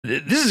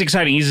This is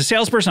exciting. He's a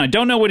salesperson. I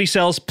don't know what he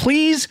sells.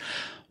 Please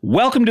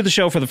welcome to the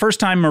show for the first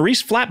time,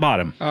 Maurice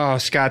Flatbottom. Oh,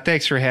 Scott,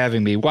 thanks for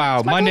having me.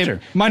 Wow, pleasure.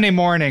 Monday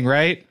morning,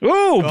 right?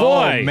 Oh,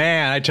 boy. Oh,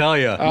 man, I tell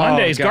you.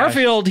 Mondays. gosh.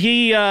 Garfield,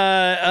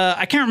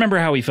 I can't remember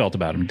how he felt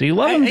about him. Did he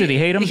love him? Did he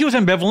hate him? He was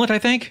ambivalent, I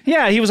think.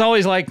 Yeah, he was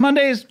always like,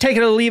 Mondays, take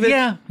it or leave it.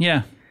 Yeah.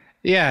 Yeah.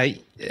 Yeah,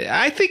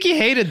 I think he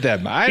hated them.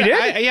 He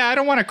did? I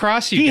don't want to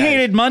cross you He guys.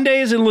 hated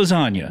Mondays and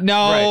lasagna.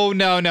 No.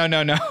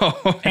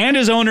 And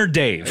his owner,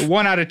 Dave.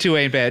 1 out of 2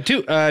 ain't bad.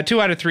 2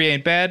 out of 3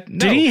 ain't bad. No.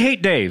 Did he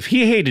hate Dave?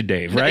 He hated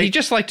Dave, right? He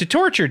just liked to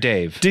torture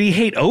Dave. Did he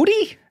hate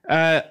Odie?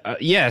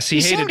 Yes,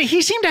 he hated.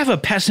 He seemed to have a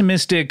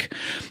pessimistic.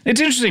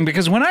 It's interesting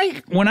because when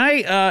I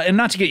and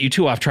not to get you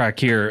too off track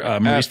here,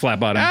 Maurice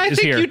Flatbottom is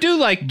here. I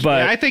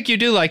think you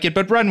do like it,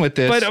 but run with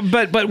this.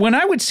 But when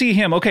I would see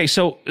him, okay,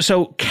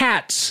 so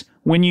cats.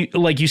 When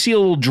you see a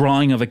little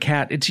drawing of a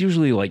cat, it's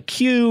usually like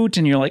cute,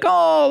 and you're like,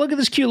 oh, look at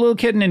this cute little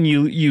kitten, and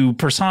you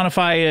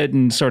personify it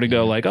and sort of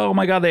go like, oh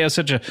my God, they have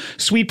such a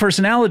sweet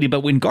personality. But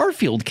when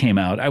Garfield came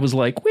out, I was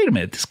like, wait a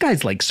minute, this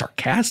guy's like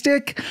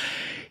sarcastic.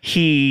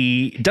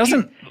 He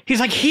doesn't. He's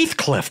like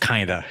Heathcliff,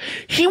 kind of.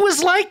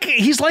 He's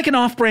like an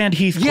off-brand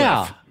Heathcliff.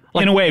 Yeah.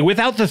 In a way,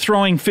 without the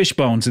throwing fish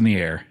bones in the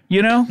air,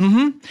 you know?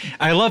 Mm-hmm.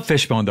 I love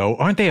Fishbone, though.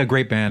 Aren't they a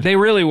great band? They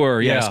really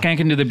were, yeah. Yeah.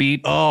 Skanking to the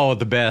beat. Oh,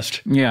 the best.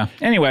 Yeah.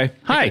 Anyway,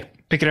 hi.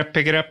 Pick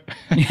it up.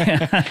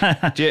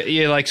 Do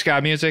you like ska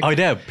music? Oh, I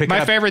do.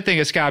 My favorite thing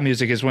of ska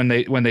music is when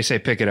they say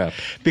pick it up.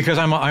 Because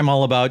I'm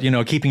all about,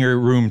 keeping your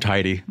room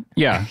tidy.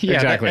 Yeah,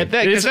 exactly.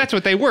 Because that's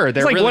what they were.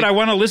 They're it's like really, what I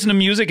want to listen to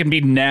music and be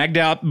nagged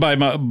out by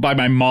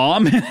my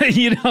mom. No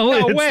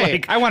It's way.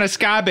 like- I want a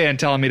ska band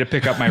telling me to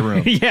pick up my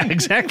room. yeah,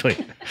 exactly.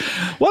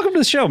 Welcome to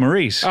the show,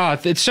 Maurice. Oh,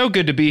 it's so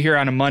good to be here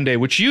on a Monday,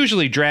 which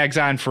usually drags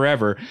on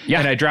forever. Yeah.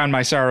 And I drown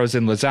my sorrows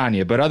in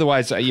lasagna. But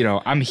otherwise,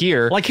 I'm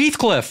here. Like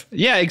Heathcliff.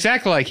 Yeah,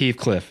 exactly like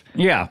Heathcliff.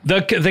 Yeah,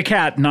 the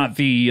cat, not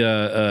the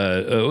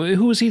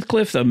who was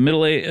Heathcliff? The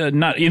middle age,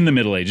 not in the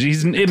Middle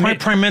Ages. He's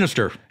Prime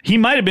Minister. He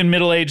might have been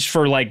middle aged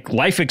for like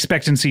life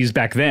expectancies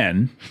back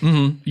then.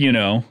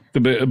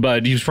 Mm-hmm.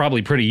 But he was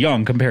probably pretty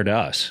young compared to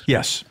us.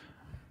 Yes.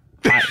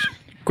 Hi.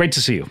 Great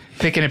to see you.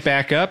 Picking it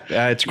back up.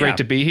 It's great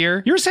to be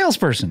here. You're a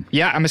salesperson.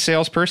 Yeah, I'm a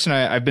salesperson.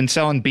 I've been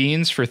selling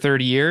beans for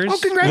 30 years. Oh,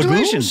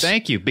 congratulations.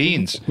 Thank you.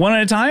 Beans. One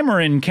at a time or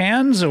in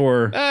cans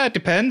or It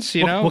depends,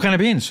 you know. What kind of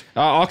beans?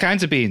 All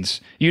kinds of beans.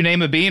 You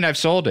name a bean, I've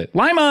sold it.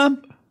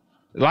 Lima.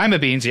 Lima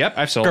beans, yep,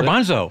 I've sold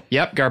Garbanzo. it.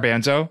 Yep,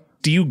 garbanzo.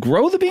 Do you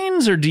grow the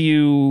beans or do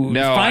you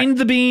find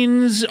the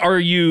beans? Are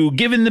you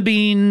given the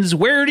beans?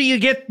 Where do you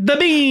get the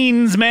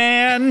beans,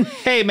 man?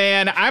 Hey,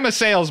 man, I'm a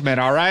salesman,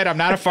 all right? I'm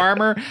not a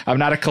farmer. I'm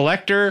not a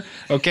collector,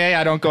 okay?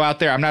 I don't go out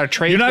there. I'm not a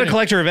tradesman. You're not a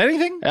collector of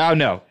anything? Oh,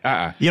 no.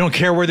 You don't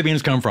care where the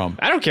beans come from.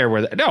 I don't care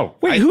where no.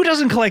 Wait, who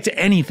doesn't collect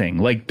anything?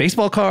 Like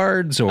baseball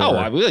cards or... Oh,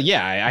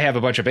 I have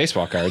a bunch of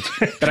baseball cards,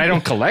 but I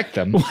don't collect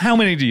them. Well, how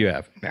many do you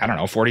have? I don't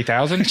know,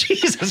 40,000?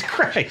 Jesus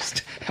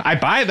Christ. I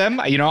buy them.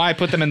 I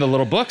put them in the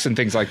little books and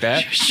things like that.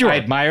 Sure. I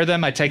admire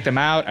them. I take them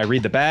out. I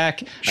read the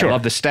back. Sure. I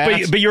love the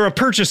stats. But you're a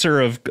purchaser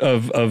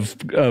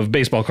of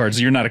baseball cards.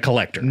 You're not a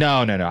collector. No.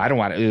 I don't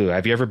want to.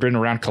 Have you ever been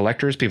around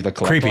collectors? People that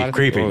collect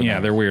Creepy. Oh,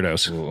 Yeah, they're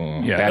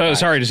weirdos. Yeah.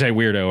 Sorry to say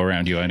weirdo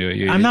around you. I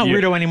do. I'm not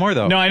weirdo anymore,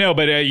 though. No, I know,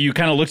 but you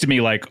kind of looked at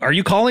me like, "Are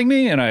you calling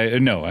me?" And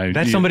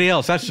That's somebody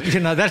else.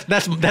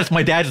 That's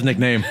my dad's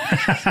nickname.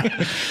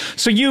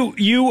 So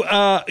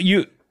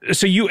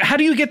how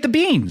do you get the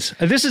beans?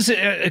 This is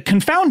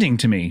confounding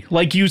to me.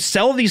 Like you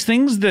sell these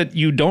things that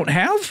you don't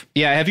have?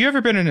 Yeah. Have you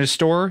ever been in a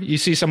store? You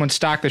see someone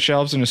stock the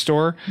shelves in a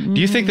store. Do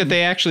you think that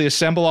they actually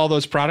assemble all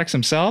those products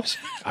themselves?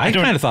 I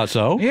kind of thought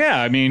so.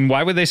 Yeah. I mean,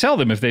 why would they sell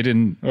them if they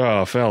didn't?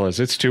 Oh, fellas,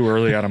 it's too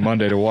early on a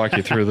Monday to walk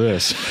you through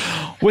this.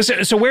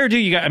 So where do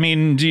you? I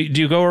mean, do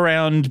you go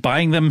around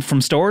buying them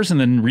from stores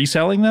and then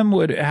reselling them?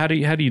 How do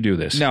you do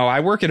this? No, I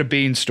work at a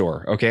bean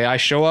store. Okay, I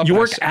show up. You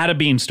work at a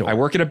bean store. I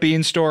work at a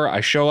bean store.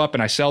 I show up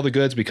and I sell the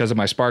goods because of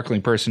my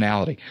sparkling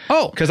personality.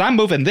 Oh, because I'm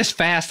moving this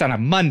fast on a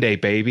Monday,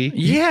 baby.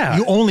 Yeah.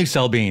 You only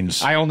sell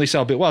beans. I only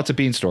sell. Well, it's a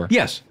bean store.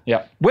 Yes.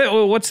 Yep.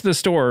 What's the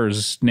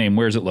store's name?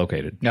 Where is it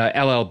located?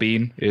 LL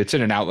Bean. It's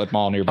in an outlet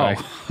mall nearby.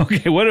 Oh,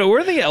 okay. What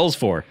are the L's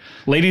for?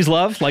 Ladies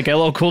love, like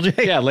LL Cool J?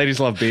 Yeah, ladies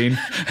love Bean.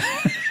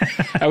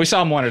 We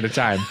sell them one at a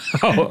time.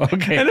 Oh,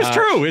 okay. And it's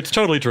true. It's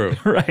totally true.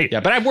 Right. Yeah,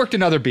 but I've worked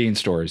in other bean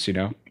stores,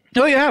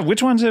 Oh, yeah.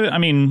 Which ones? I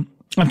mean,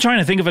 I'm trying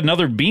to think of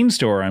another bean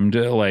store. I'm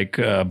like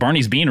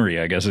Barney's Beanery,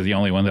 I guess, is the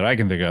only one that I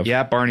can think of.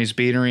 Yeah, Barney's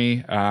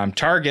Beanery.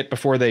 Target,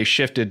 before they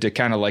shifted to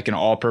kind of like an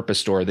all-purpose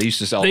store, they used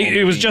to sell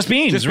It was just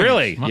beans,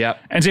 really? Huh? Yep.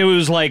 And so it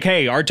was like,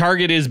 hey, our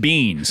target is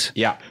beans.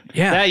 Yeah.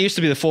 Yeah. That used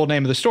to be the full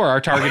name of the store. Our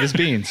target is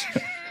beans.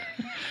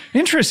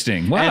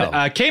 Interesting. Wow.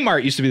 And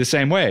Kmart used to be the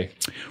same way.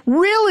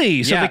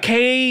 Really? So Yeah. the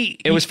K...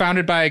 It was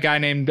founded by a guy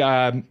named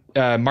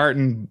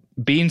Martin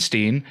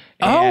Beanstein.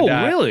 Oh,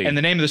 really? And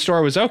the name of the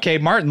store was, okay,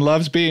 Martin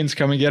loves beans.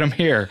 Come and get them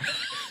here.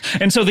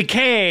 And so the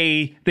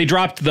K, they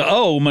dropped the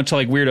O, much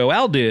like Weirdo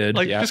Al did.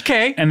 Like just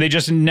K. And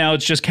now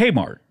it's just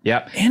Kmart.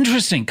 Yep.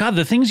 Interesting. God,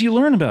 the things you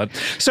learn about.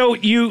 So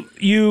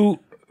you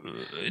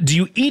do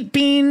you eat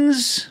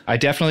beans? I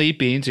definitely eat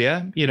beans.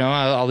 Yeah,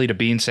 I'll eat a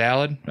bean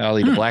salad. I'll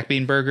eat a black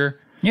bean burger.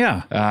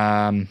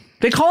 Yeah.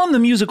 They call them the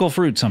musical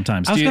fruit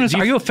sometimes. I was going to say,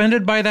 are you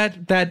offended by that?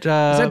 Is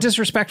that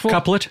disrespectful?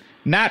 Couplet?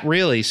 Not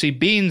really. See,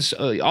 beans,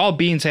 all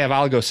beans have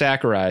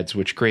oligosaccharides,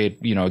 which create,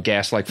 a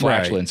gas-like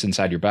flatulence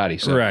inside your body.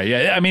 So. Right,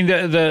 yeah. I mean,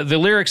 the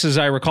lyrics, as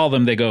I recall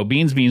them, they go,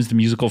 beans, the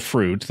musical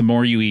fruit. The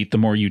more you eat, the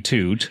more you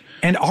toot.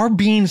 And are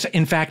beans,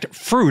 in fact,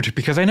 fruit?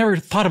 Because I never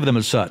thought of them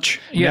as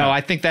such. Yeah. No,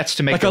 I think that's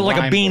to make like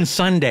a bean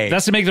sundae.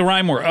 That's to make the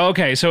rhyme work.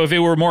 Okay, so if it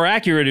were more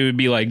accurate, it would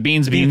be like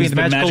beans, the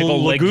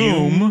magical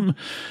legume.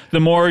 The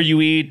more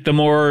you eat, the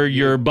more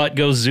your butt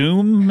goes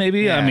zoom,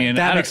 maybe? Yeah, I mean,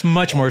 that makes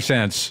much more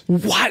sense.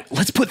 What?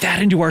 Let's put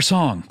that into our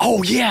song.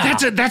 Oh, yeah.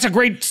 That's a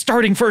great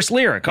starting first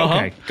lyric.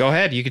 Okay. Go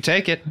ahead. You can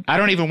take it. I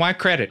don't even want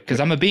credit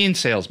because I'm a bean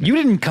salesman. You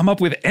didn't come up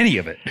with any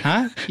of it.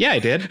 Huh? Yeah, I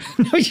did.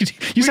 No,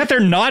 you sat there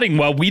nodding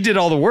while we did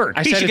all the work.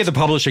 I should get the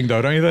publishing,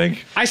 though, don't you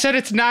think? I said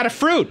it's not a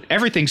fruit.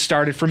 Everything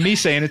started from me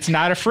saying it's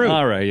not a fruit.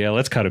 All right. Yeah,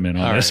 let's cut him in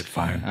on this. Right,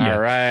 fine. All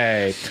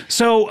right.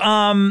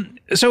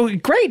 So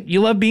great. You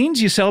love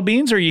beans. You sell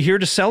beans. Are you here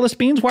to sell us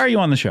beans? Why are you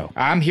on the show?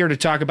 I'm here to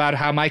talk about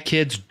how my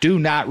kids do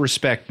not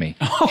respect me.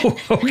 Oh,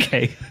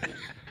 okay.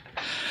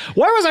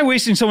 Why was I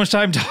wasting so much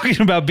time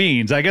talking about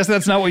beans? I guess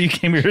that's not what you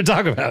came here to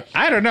talk about.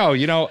 I don't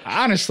know.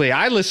 Honestly,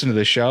 I listen to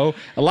the show.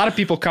 A lot of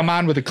people come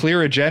on with a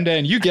clear agenda,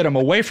 and you get them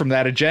away from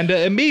that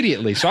agenda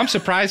immediately. So I'm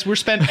surprised we're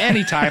spending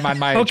any time on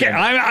my agenda. Okay,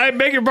 I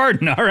beg your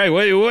pardon. All right,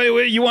 what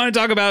you want to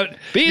talk about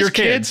These your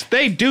kids,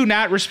 they do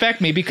not respect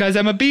me because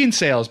I'm a bean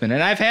salesman,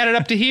 and I've had it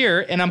up to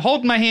here, and I'm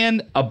holding my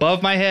hand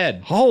above my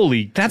head.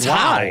 Holy, that's Wow.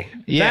 high.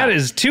 Yeah. That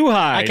is too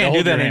high. I can't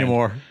do that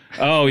anymore.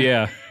 Oh,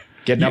 yeah.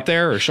 Getting up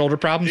there or shoulder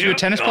problems? You a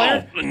tennis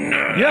player?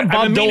 Yeah,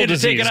 Bob Dole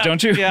disease,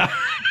 don't you? Yeah.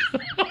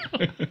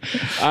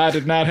 I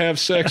did not have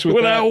sex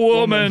with that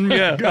woman.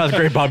 Yeah. That was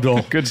great, Bob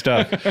Dole. Good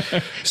stuff.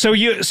 So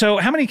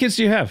how many kids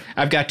do you have?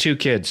 I've got 2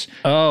 kids.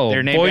 Oh,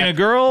 They're named boy and a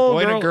girl?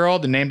 Boy and a girl.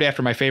 They're named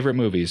after my favorite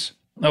movies.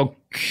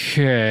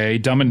 Okay,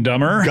 Dumb and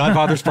Dumber.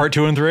 Godfathers Part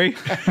 2 and 3.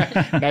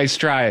 Nice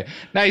try.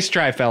 Nice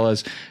try,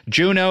 fellas.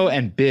 Juno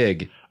and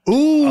Big.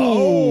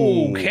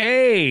 Ooh.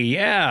 Okay,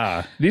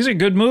 yeah. These are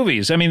good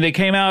movies. I mean, they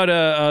came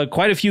out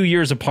quite a few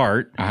years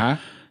apart. Uh-huh.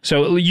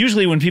 So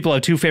usually when people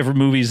have 2 favorite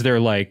movies, they're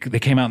like, they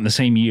came out in the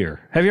same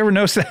year. Have you ever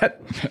noticed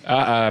that?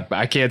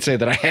 I can't say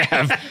that I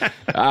have.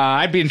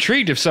 I'd be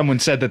intrigued if someone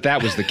said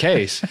that was the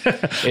case.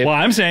 Well,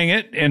 I'm saying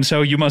it, and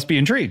so you must be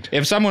intrigued.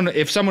 If someone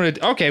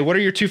okay, what are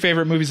your 2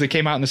 favorite movies that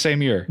came out in the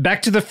same year?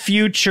 Back to the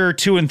Future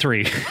 2 and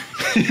 3.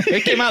 They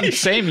came out in the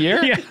same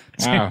year? Yeah.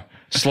 Wow.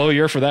 Slow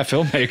year for that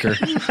filmmaker.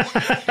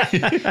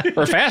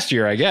 Or fast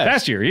year, I guess.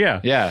 Fast year,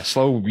 yeah. Yeah,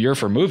 slow year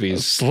for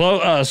movies.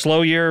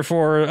 Slow year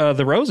for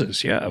The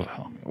Roses,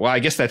 yeah. Well, I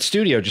guess that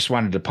studio just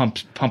wanted to pump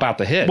out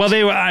the hits. Well,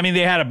 they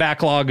had a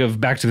backlog of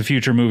Back to the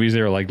Future movies.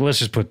 They were like, let's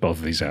just put both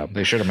of these out.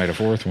 They should have made a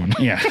 4th one.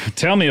 Yeah,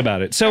 tell me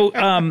about it. So,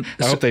 I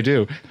hope they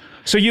do.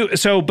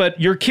 But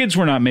your kids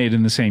were not made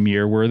in the same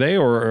year, were they?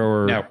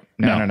 Or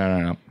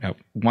No.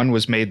 One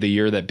was made the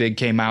year that Big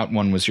came out.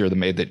 One was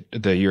made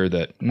the year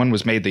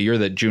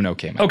that Juno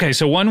came out. Okay,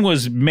 so one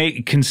was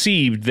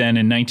conceived then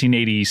in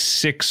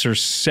 1986 or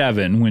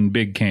 7 when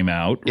Big came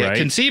out, yeah, right?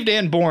 Conceived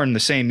and born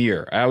the same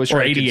year. I always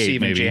try to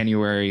conceive maybe. in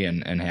January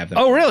and have them.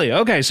 Oh, really?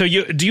 Okay, so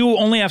do you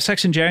only have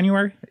sex in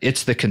January?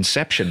 It's the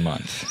conception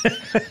month.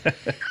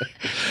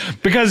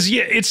 Because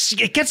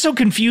it gets so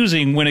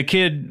confusing when a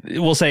kid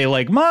will say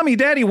like, "Mommy,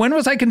 Daddy, when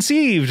was I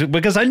conceived?"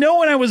 Because I know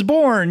when I was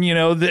born,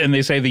 and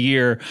they say the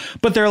year,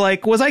 but they're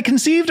like, "Was I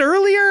conceived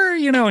earlier?"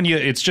 And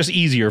it's just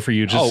easier for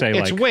you to say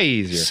it's way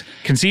easier.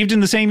 Conceived in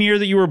the same year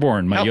that you were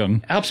born, my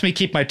young. Helps me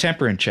keep my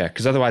temper in check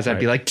because otherwise I'd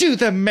be like, "Do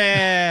the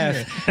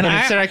math," and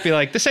instead I'd be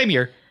like, "The same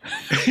year."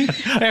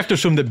 I have to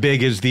assume that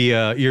Big is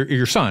the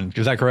your son.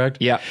 Is that correct?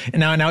 Yeah.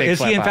 Now Big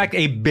is he in fact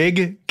a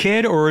big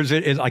kid, or is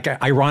it like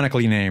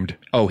ironically named?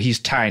 Oh, he's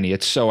tiny.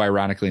 It's so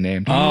ironically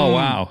named. Oh,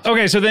 wow.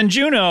 Okay, so then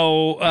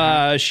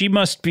Juno, she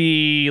must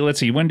be,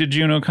 let's see, when did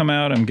Juno come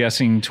out? I'm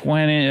guessing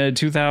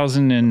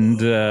 2000 and,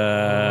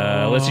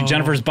 let's see,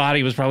 Jennifer's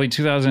Body was probably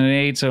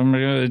 2008,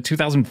 so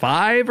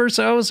 2005 or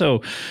so.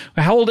 So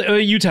how old,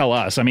 you tell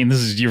us. I mean, this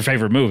is your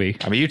favorite movie.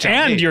 I mean, you tell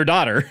me. And your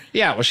daughter.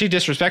 Yeah, well, she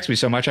disrespects me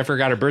so much, I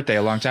forgot her birthday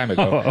a long time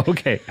ago. Oh,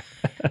 okay.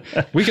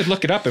 We could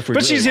look it up if we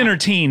But really she's in her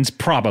teens,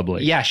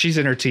 probably. Yeah, she's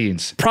in her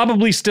teens.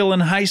 Probably still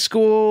in high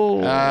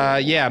school.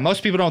 Yeah,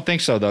 most people don't think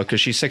so, though, because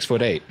she's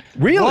 6'8".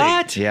 Really?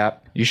 What? Yeah,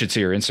 you should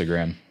see her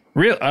Instagram.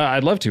 Real?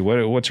 I'd love to.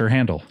 What's her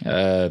handle?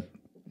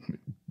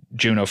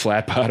 Juno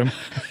Flatbottom.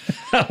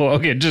 Oh,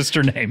 okay, just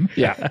her name.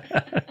 Yeah,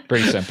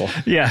 pretty simple.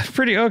 Yeah,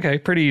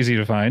 pretty easy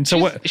to find.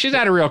 So she's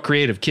not a real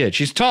creative kid.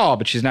 She's tall,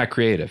 but she's not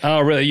creative.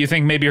 Oh, really? You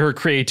think maybe her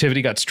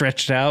creativity got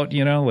stretched out?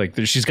 Like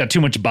she's got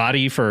too much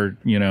body for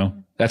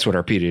That's what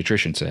our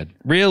pediatrician said.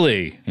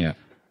 Really? Yeah.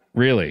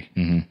 Really?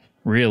 Mm-hmm.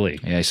 Really?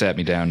 Yeah, he sat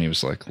me down and he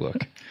was like,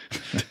 "Look,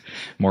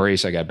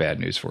 Maurice, I got bad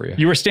news for you."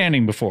 You were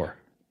standing before.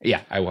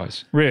 Yeah, I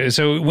was. Really?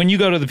 So when you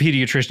go to the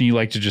pediatrician, you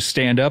like to just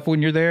stand up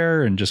when you're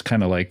there and just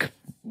kind of like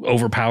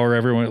overpower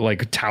everyone,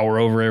 like tower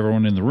over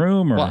everyone in the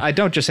room? Or? Well, I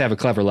don't just have a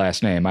clever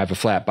last name. I have a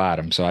flat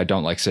bottom, so I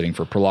don't like sitting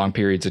for prolonged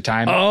periods of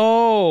time.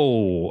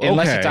 Oh, okay.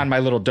 Unless it's on my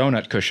little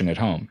donut cushion at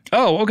home.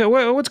 Oh, okay.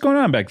 What's going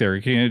on back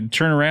there? Can you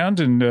turn around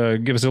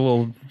and give us a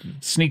little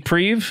sneak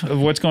preview of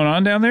what's going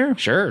on down there?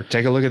 Sure.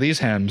 Take a look at these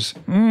hems.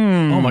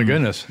 Oh my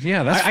goodness.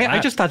 Yeah, that's I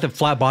just thought that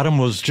Flatbottom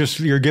was just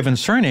your given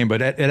surname,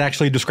 but it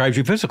actually describes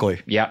you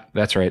physically. Yeah,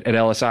 that's right. At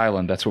Ellis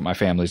Island, that's what my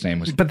family's name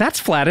was. But that's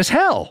flat as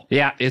hell.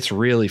 Yeah, it's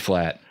really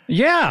flat.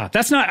 Yeah,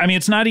 that's not, I mean,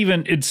 it's not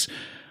even,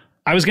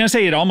 I was going to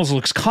say it almost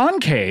looks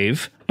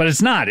concave, but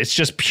it's not. It's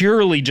just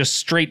purely just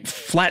straight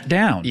flat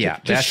down. Yeah,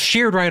 Just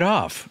sheared right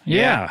off.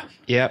 Yeah.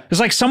 Yep. It's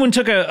like someone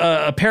took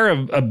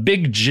a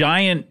big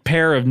giant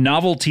pair of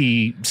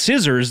novelty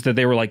scissors that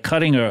they were like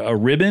cutting a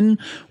ribbon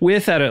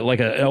with at an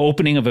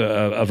opening of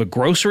a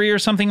grocery or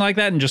something like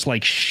that, and just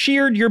like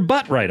sheared your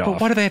butt right off.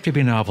 But why do they have to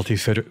be novelty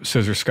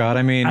scissors, Scott?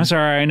 I mean, I'm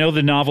sorry. I know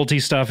the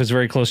novelty stuff is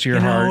very close to your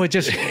heart. it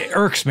just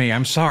irks me.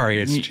 I'm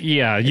sorry. It's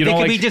Yeah, you they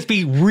don't could like. just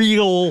be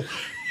real,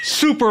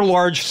 super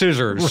large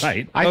scissors.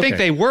 Right. I think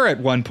Okay. they were at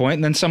one point,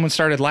 and then someone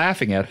started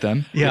laughing at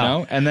them. Yeah. You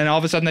know? And then all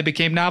of a sudden they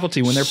became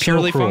novelty when they're So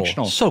purely cruel.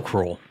 functional. So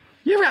cruel.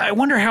 I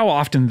wonder how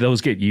often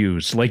those get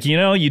used. Like,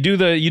 you do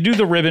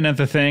the ribbon at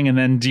the thing, and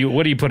then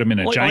what do you put them in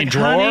a giant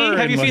drawer? Honey,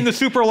 have you And seen the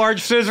super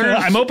large scissors?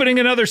 I'm opening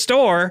another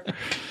store.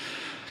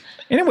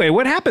 Anyway,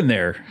 what happened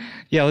there?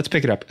 Yeah, let's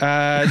pick it up.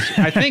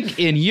 I think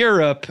in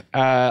Europe,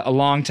 a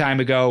long time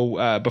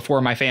ago, before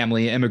my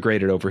family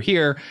immigrated over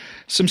here,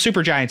 some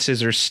supergiant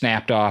scissors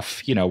snapped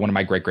off, one of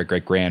my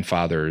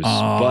great-great-great-grandfather's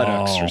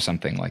buttocks or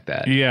something like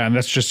that. Yeah, and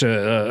that's just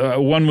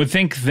one would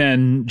think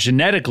then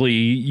genetically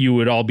you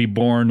would all be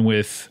born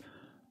with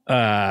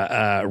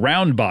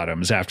round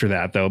bottoms after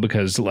that, though,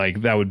 because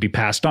like that would be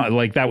passed on.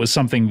 Like that was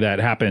something that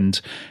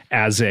happened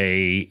as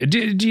a.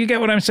 Do you get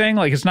what I'm saying?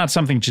 Like it's not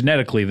something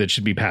genetically that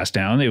should be passed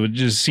down. It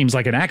just seems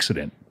like an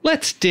accident.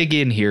 Let's dig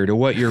in here to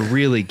what you're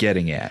really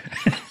getting at.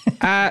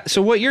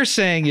 So what you're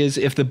saying is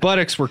if the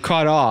buttocks were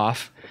cut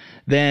off,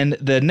 then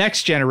the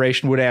next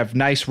generation would have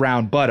nice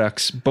round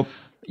buttocks, but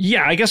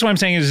Yeah, I guess what I'm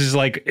saying is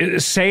like,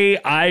 say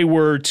I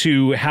were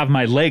to have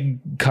my leg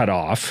cut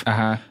off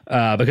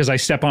because I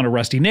step on a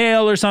rusty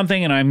nail or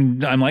something,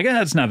 and I'm like,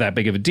 it's not that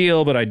big of a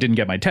deal, but I didn't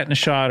get my tetanus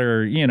shot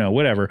or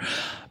whatever.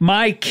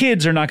 My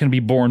kids are not going to be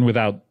born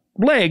without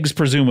legs,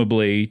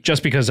 presumably,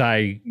 just because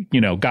I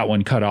got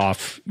one cut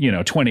off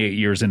 28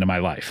 years into my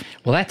life.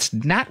 well, that's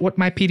not what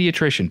my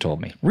pediatrician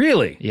told me.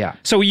 Really? Yeah.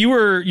 So you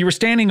were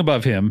standing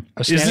above him.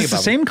 Is standing this the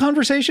above same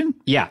conversation?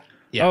 Yeah.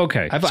 Yeah.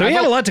 Okay. So he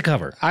had a lot to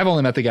cover. I've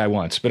only met the guy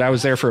once, but I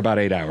was there for about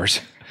 8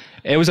 hours.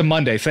 It was a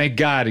Monday. Thank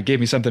God it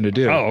gave me something to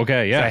do. Oh,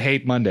 okay. Yeah. I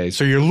hate Mondays.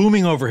 So you're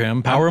looming over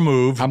him, power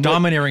move, I'm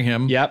domineering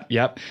him.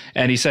 Yep.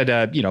 And he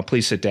said,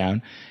 please sit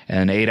down.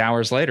 And 8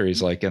 hours later,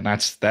 he's like, and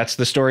that's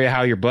the story of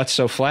how your butt's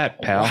so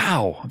flat, pal.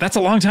 Wow. That's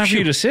a long time for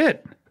you to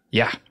sit.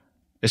 Yeah.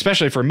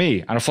 Especially for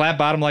me on a flat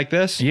bottom like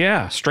this.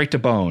 Yeah. Straight to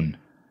bone.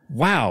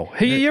 Wow.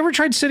 Hey, you ever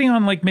tried sitting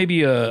on like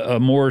maybe a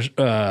more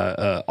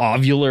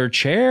ovular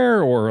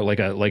chair or like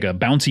a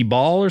bouncy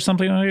ball or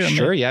something like that?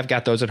 Sure. Yeah. I've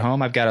got those at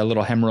home. I've got a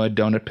little hemorrhoid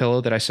donut pillow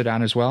that I sit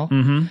on as well.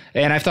 Mm-hmm.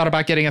 And I've thought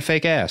about getting a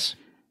fake ass.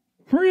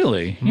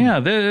 Really? Yeah,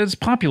 it's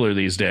popular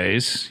these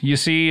days. You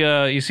see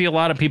a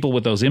lot of people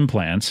with those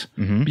implants.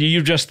 Mm-hmm.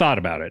 You've just thought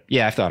about it.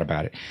 Yeah, I've thought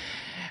about it.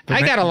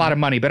 I got a lot of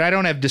money, but I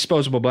don't have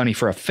disposable money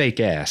for a fake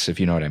ass,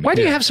 if you know what I mean. Why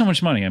do you have so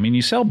much money? I mean,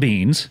 you sell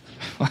beans.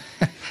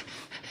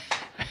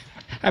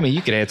 I mean,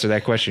 you could answer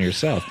that question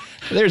yourself.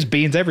 There's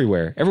beans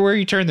everywhere. Everywhere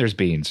you turn, there's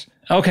beans.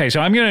 Okay, so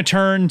I'm going to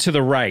turn to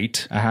the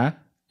right. Uh-huh.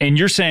 And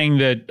you're saying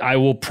that I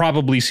will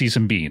probably see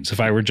some beans if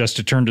I were just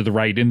to turn to the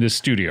right in this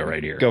studio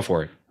right here. Go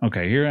for it.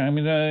 Okay, here I'm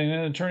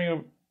turning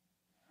over.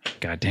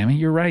 God damn it,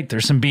 you're right.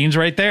 There's some beans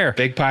right there.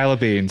 Big pile of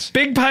beans.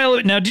 Big pile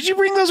of. Now, did you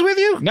bring those with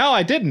you? No,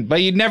 I didn't,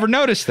 but you'd never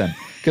notice them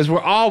because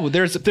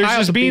there's piles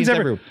just of beans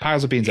everywhere.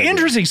 Piles of beans everywhere.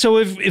 Interesting. So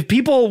if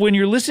people, when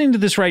you're listening to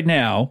this right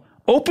now,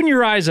 open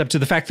your eyes up to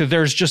the fact that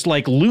there's just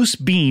like loose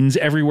beans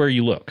everywhere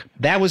you look.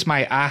 That was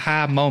my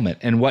aha moment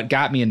and what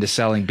got me into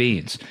selling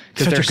beans.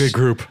 Such a good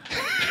group.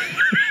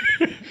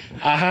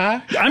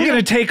 I'm going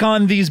to take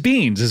on these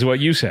beans, is what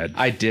you said.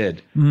 I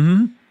did.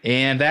 Mm-hmm.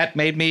 And that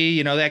made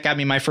me, that got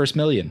me my first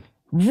million.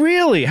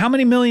 Really? How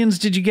many millions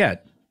did you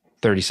get?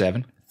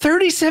 37.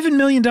 $37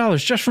 million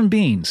just from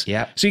beans.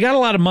 Yeah. So you got a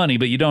lot of money,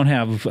 but you don't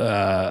have,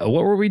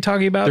 what were we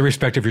talking about? The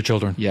respect of your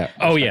children. Yeah.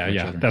 Oh,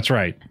 yeah. That's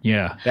right.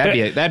 Yeah.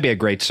 That'd be a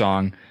great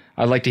song.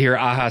 I'd like to hear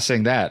Aha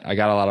sing that. I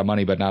got a lot of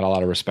money, but not a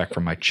lot of respect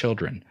from my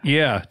children.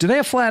 Yeah. Do they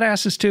have flat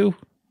asses too?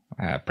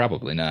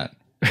 Probably not.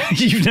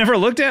 You've never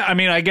looked at? I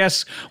mean, I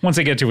guess once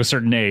they get to a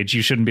certain age,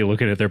 you shouldn't be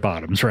looking at their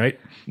bottoms, right?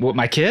 What,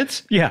 my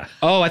kids? Yeah.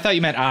 Oh, I thought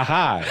you meant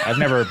Aha. I've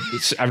never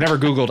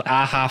Googled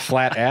Aha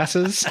flat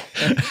asses?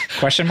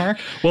 Question mark?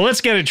 Well,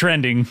 let's get it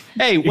trending.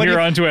 Hey, what here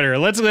on Twitter.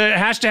 Let's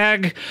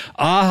hashtag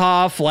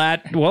Aha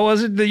flat. What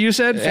was it that you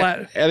said?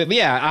 Flat.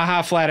 Yeah,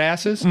 Aha flat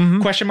asses?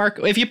 Mm-hmm. Question mark.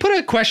 If you put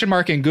a question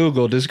mark in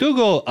Google, does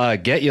Google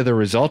get you the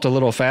result a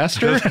little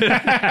faster?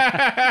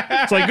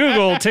 It's like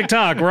Google,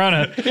 TikTok. We're on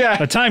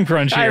a time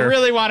crunch here. I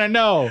really want to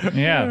know no.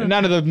 Yeah.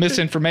 None of the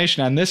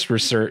misinformation on this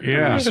research.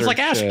 Yeah. It's like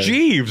ask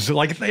Jeeves.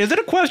 Like, is it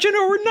a question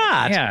or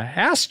not? Yeah,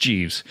 ask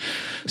Jeeves.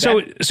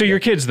 So your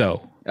kids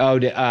though. Oh,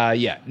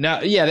 yeah. No,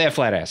 yeah, they have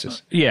flat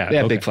asses. Yeah, They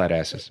have okay. big flat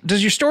asses.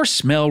 Does your store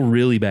smell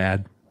really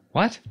bad?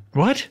 What?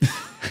 What?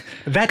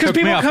 That Because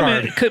took me off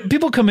guard.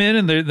 people come in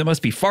and they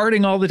must be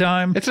farting all the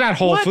time. It's not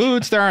Whole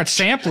Foods. There aren't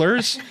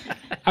samplers.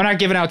 I'm not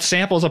giving out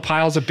samples of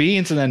piles of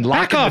beans and then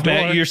Back locking off, the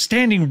door. man. You're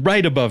standing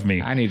right above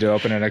me. I need to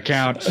open an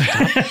account.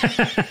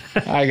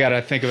 I got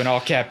to think of an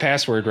all-cap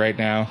password right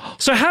now.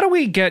 So how do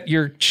we get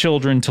your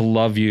children to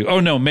love you? Oh,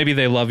 no, maybe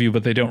they love you,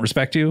 but they don't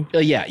respect you.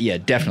 Yeah,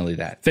 definitely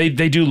that. They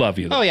do love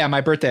you. Oh, yeah, my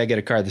birthday, I get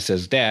a card that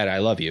says, Dad, I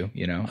love you,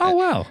 you know. Oh,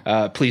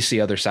 wow. Please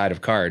see other side of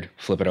card.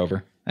 Flip it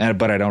over.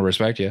 But I don't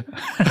respect you.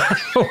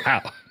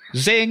 Wow.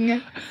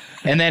 Zing.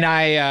 And then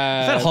I...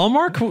 Is that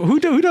Hallmark? Who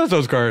does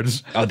those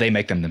cards? Oh, they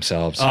make them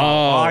themselves. Oh,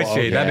 I see.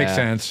 okay. That makes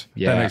sense.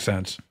 Yeah. That makes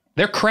sense.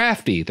 They're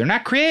crafty. They're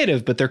not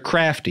creative, but they're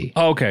crafty.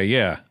 Okay,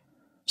 yeah.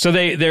 So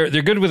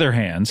they're good with their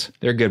hands.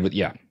 They're good with,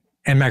 yeah.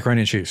 And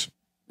macaroni and cheese.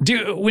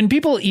 When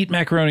people eat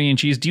macaroni and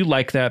cheese, do you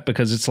like that?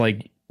 Because it's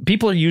like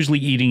people are usually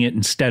eating it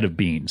instead of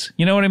beans.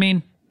 You know what I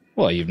mean?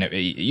 Well,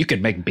 you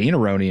could make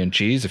beaneroni and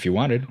cheese if you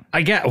wanted.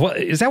 I get. Well,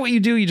 is that what you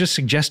do? You just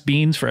suggest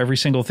beans for every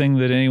single thing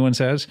that anyone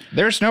says?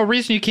 There's no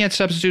reason you can't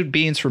substitute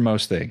beans for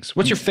most things.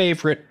 What's your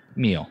favorite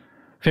meal?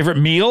 Favorite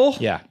meal?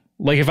 Yeah.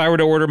 Like if I were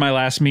to order my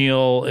last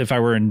meal, if I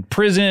were in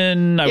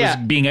prison, I was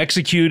being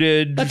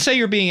executed. Let's say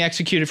you're being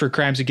executed for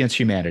crimes against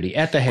humanity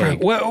at The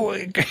Hague. Well,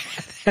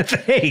 at The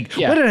Hague.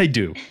 Yeah. What did I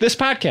do? This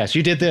podcast,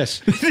 you did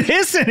this.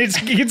 This, and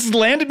it's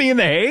landed me in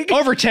The Hague?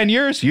 Over 10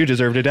 years, you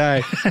deserve to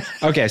die.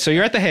 Okay, so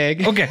you're at The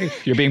Hague. Okay.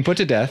 You're being put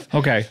to death.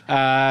 Okay.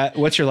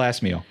 What's your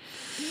last meal?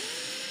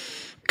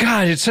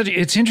 God,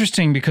 it's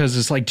interesting because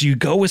it's like, do you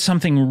go with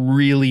something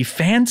really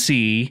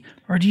fancy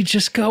or do you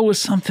just go with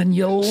something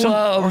you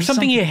love? Or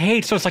something you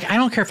hate. So it's like, I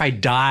don't care if I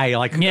die.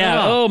 Like,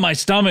 Yeah. Oh, my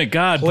stomach.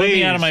 God, put me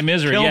Please, out of my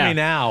misery. kill Yeah. me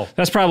now.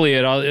 That's probably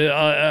it.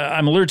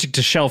 I'm allergic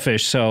to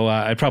shellfish, so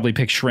I'd probably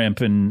pick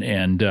shrimp and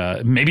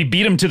maybe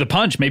beat them to the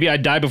punch. Maybe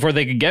I'd die before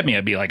they could get me.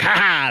 I'd be like, ha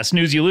ha,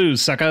 snooze you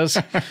lose, suckers.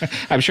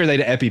 I'm sure they'd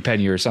EpiPen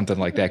you or something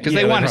like that because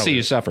they want to see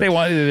you suffer. They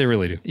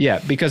really do.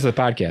 Yeah, because of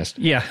the podcast.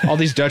 Yeah. All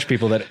these Dutch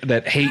people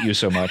that hate you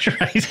so much.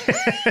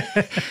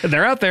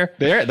 They're out there.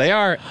 They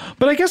are.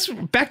 But I guess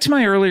back to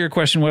my earlier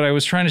question, what I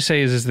was trying to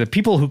say is that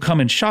people who come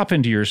and shop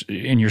in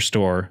your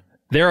store,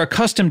 they're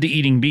accustomed to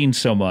eating beans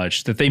so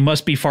much that they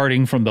must be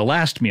farting from the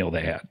last meal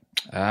they had.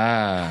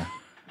 Ah.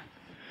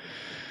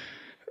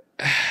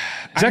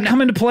 Does that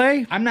come into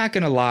play? I'm not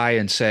going to lie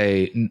and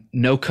say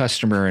no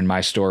customer in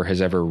my store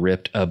has ever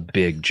ripped a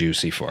big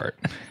juicy fart.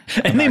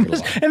 And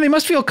they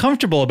must feel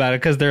comfortable about it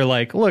because they're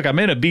like, look, I'm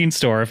in a bean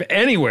store. If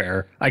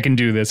anywhere I can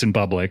do this in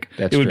public,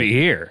 it would be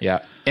here. Yeah.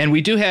 And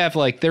we do have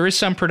there is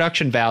some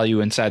production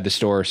value inside the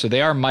store. So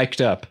they are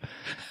mic'd up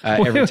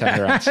every time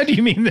they're on. How do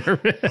you mean they're...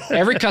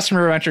 Every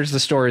customer who enters the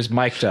store is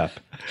mic'd up.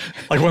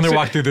 Like when they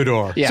walk through the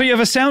door. Yeah. So you have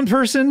a sound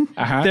person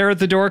there at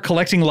the door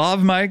collecting lav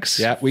mics?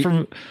 Yeah.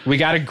 We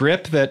got a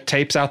grip that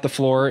tapes out the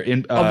floor.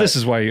 This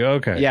is why you...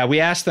 Okay. Yeah.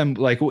 We asked them,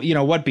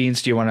 what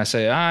beans do you want to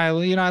say?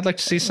 I'd like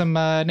to see some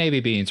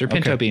navy beans or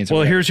pinto beans.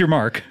 Well, here's your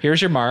mark.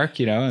 Here's your mark,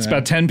 It's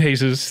about 10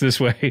 paces this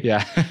way.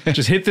 Yeah.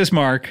 Just hit this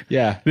mark.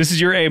 Yeah. This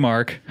is your A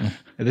mark.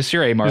 This is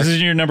your A mark. This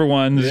is your number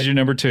 1. This is your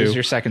number 2. This is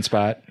your second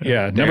spot.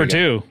 Yeah. Number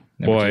 2.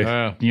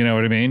 Boy, you know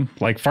what I mean?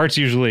 Like farts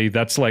usually,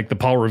 that's like the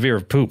Paul Revere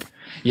of poop.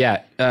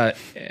 Yeah.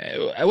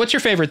 What's your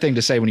favorite thing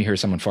to say when you hear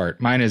someone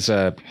fart? Mine is,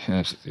 why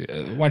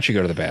don't you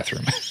go to the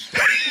bathroom?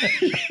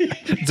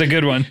 It's a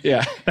good one.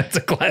 Yeah. That's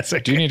a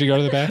classic. Do you need to go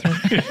to the bathroom?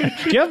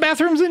 Do you have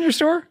bathrooms in your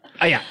store?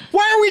 Yeah.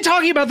 Why are we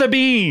talking about the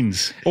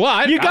beans?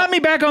 Well, you got me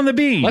back on the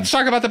beans. Let's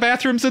talk about the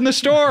bathrooms in the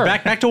store.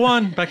 Back to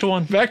one. Back to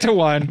one. Back to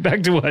one.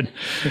 Back to one.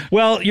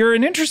 Well, you're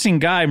an interesting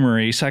guy,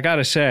 Maurice, I got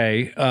to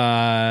say,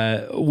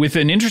 with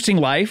an interesting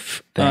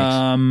life.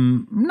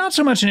 Thanks. Not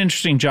so much an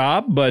interesting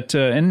job, but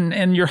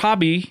and your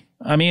hobby.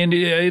 I mean,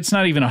 it's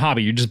not even a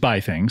hobby. You just buy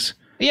things.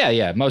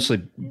 Yeah. Mostly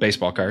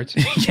baseball cards.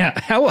 Yeah.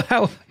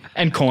 How?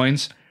 And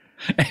coins.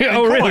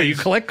 Oh, really? You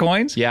collect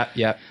coins? Yeah.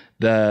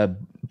 The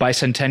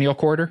bicentennial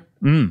quarter.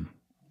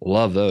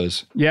 Love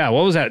those. Yeah.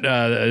 What was that?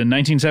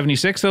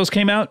 1976 those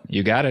came out?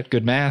 You got it.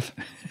 Good math.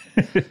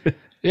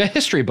 Yeah.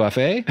 History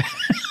buffet.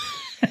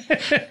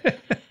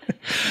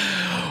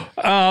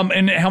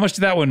 And how much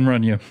did that one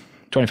run you?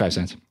 25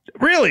 cents.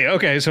 Really?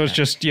 Okay. So it's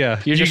just, You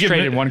just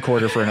traded one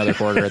quarter for another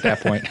quarter at that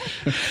point.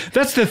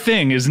 That's the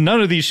thing, is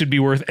none of these should be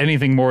worth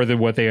anything more than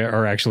what they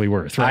are actually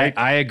worth, right?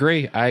 I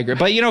agree.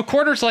 But,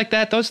 quarters like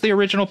that, those are the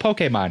original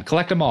Pokemon.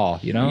 Collect them all,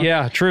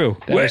 Yeah, true.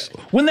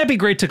 Wouldn't that be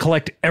great to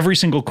collect every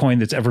single coin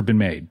that's ever been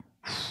made?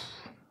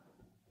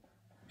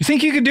 You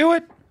think you could do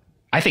it?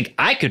 I think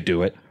I could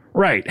do it.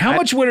 Right. How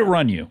much would it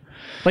run you?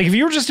 Like if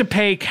you were just to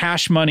pay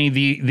cash money,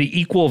 the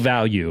equal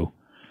value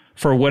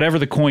for whatever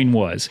the coin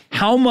was,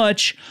 how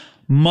much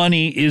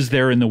money is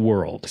there in the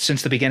world?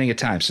 Since the beginning of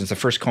time, since the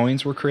first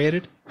coins were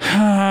created?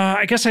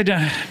 I guess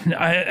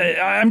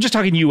I'm just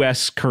talking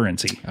U.S.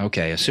 currency.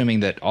 Okay, assuming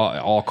that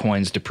all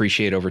coins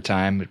depreciate over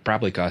time, it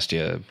probably cost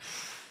you,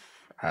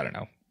 I don't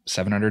know,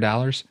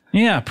 $700?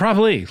 Yeah,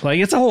 probably. Like,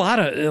 it's a lot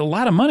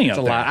of money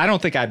out there. I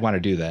don't think I'd want to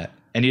do that.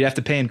 And you'd have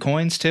to pay in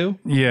coins too?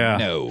 Yeah.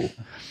 No.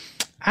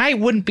 I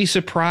wouldn't be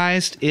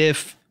surprised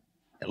if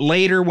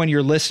later when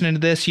you're listening to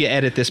this, you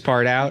edit this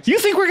part out. You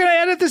think we're going to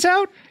edit this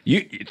out? Do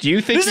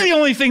you think this is the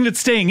only thing that's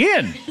staying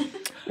in?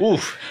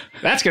 Oof.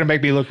 That's going to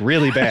make me look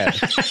really bad.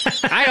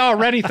 I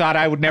already thought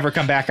I would never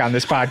come back on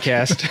this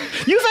podcast.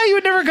 You thought you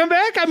would never come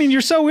back? I mean,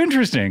 you're so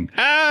interesting.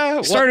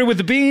 Started with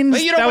the beans.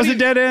 That was a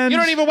dead end. You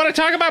don't even want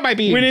to talk about my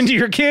beans. Went into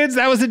your kids.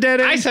 That was a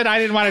dead end. I said I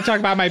didn't want to talk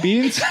about my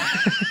beans.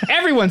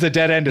 Everyone's a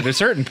dead end at a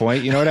certain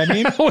point. You know what I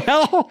mean?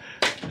 Well,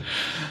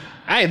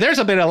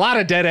 there's been a lot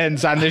of dead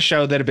ends on this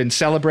show that have been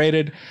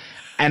celebrated.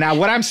 And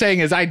what I'm saying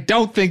is I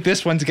don't think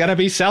this one's going to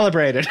be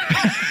celebrated.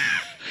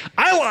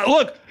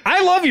 Look,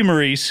 I love you,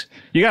 Maurice.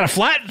 You got a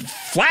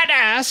flat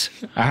ass.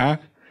 Uh-huh.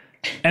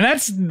 And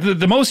that's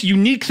the most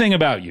unique thing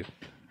about you.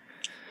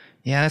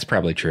 Yeah, that's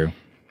probably true.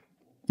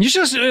 You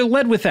just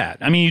led with that.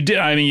 I mean, you did.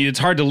 I mean, it's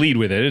hard to lead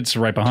with it. It's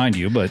right behind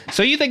you, but.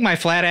 So you think my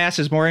flat ass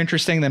is more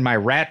interesting than my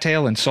rat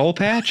tail and soul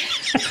patch?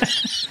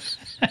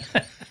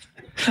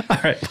 All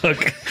right, look,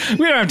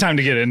 we don't have time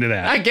to get into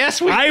that. I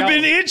guess I've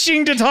been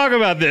itching to talk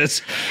about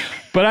this.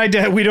 But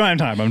we don't have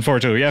time,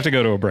 unfortunately. We have to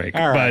go to a break.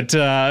 All right.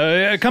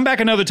 But come back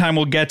another time.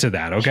 We'll get to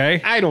that,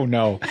 okay? I don't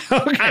know.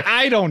 Okay.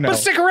 I don't know. But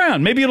stick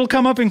around. Maybe it'll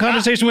come up in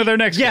conversation with our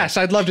next Yes, guest.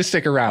 I'd love to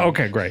stick around.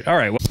 Okay, great. All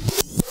right.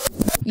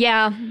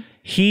 Yeah.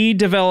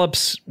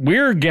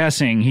 We're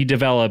guessing he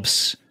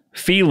develops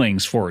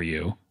feelings for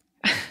you.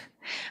 I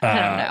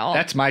don't know.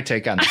 That's my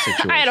take on the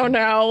situation. I don't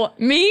know.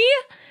 Me?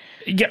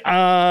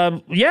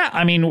 Yeah.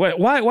 I mean,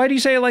 why do you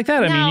say it like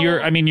that? No.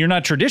 I mean, you're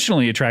not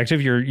traditionally attractive.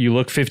 You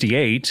look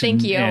 58.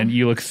 Thank you. And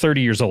you look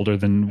 30 years older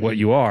than what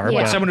you are.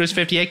 Yeah. But Someone who's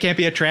 58 can't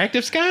be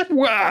attractive, Scott?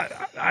 well,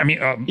 I mean,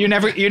 You're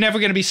never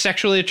going to be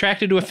sexually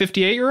attracted to a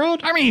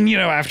 58-year-old? I mean,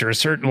 after a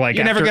certain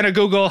You're never going to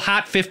Google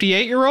hot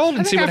 58-year-old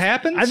and see what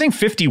happens? I think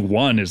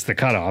 51 is the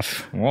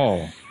cutoff.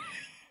 Whoa.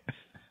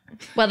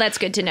 Well, that's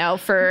good to know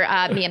for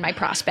me and my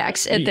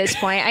prospects at this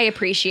point. I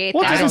appreciate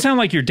Well, it that. doesn't sound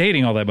like you're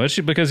dating all that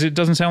much because it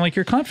doesn't sound like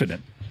you're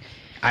confident.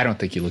 I don't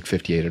think you look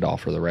 58 at all,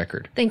 for the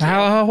record. Thank you.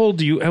 How old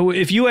do you?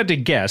 If you had to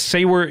guess, say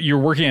you're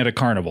working at a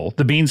carnival,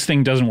 the beans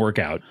thing doesn't work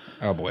out,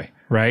 Oh, boy.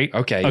 right?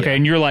 Okay, Okay, yeah.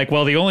 and you're like,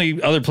 well, the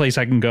only other place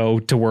I can go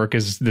to work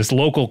is this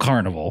local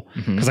carnival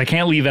because I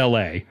can't leave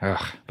L.A.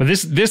 Ugh. But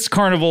this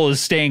carnival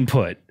is staying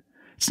put.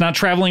 It's not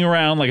traveling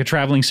around like a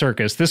traveling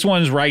circus. This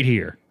one's right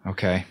here.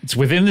 Okay. It's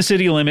within the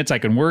city limits. I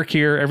can work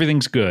here.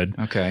 Everything's good.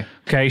 Okay.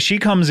 Okay, she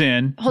comes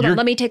in. Hold on,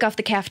 let me take off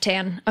the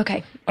caftan.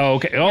 Okay. Oh,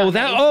 okay.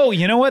 Oh,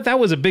 you know what? That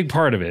was a big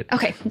part of it.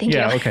 Okay, thank you.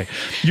 Yeah, okay.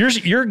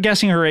 You're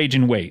guessing her age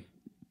and weight.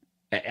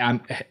 I'm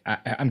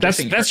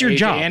guessing That's your age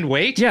job. and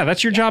weight? Yeah,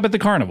 that's your job at the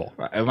carnival.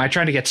 Am I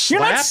trying to get You're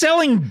slapped? not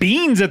selling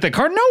beans at the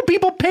car. No,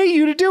 people pay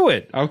you to do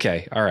it.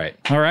 Okay. All right.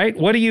 All right.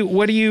 What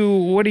would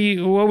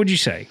you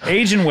say?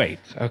 Age and weight.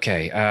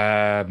 Okay.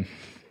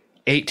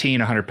 18,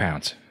 100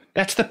 pounds.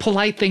 That's the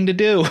polite thing to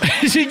do.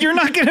 You're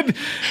not going to.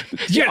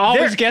 You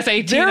always guess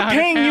 18, They're 100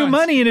 paying you pounds.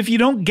 money, and if you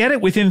don't get it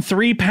within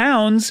 3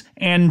 pounds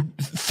and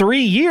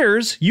 3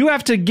 years, you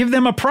have to give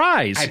them a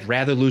prize. I'd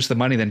rather lose the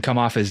money than come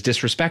off as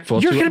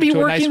disrespectful. You're to going to be to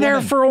a working nice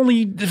there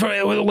woman.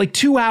 for like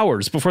 2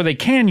 hours before they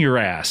can your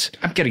ass.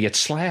 I'm going to get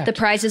slapped. The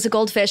prize is a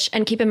goldfish,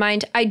 and keep in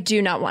mind, I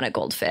do not want a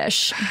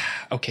goldfish.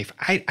 Okay.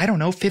 I don't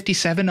know.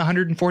 57,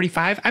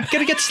 145. I'm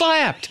going to get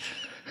slapped.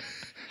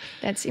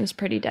 That seems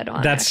pretty dead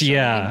on. That's actually.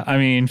 yeah. I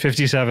mean,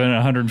 57,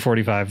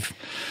 145.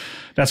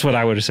 That's what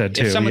I would have said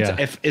too.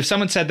 If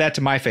someone said that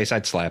to my face,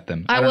 I'd slap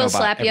them. I don't know will about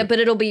slap you, every- but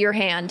it'll be your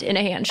hand in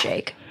a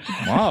handshake.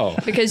 Whoa.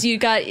 Because you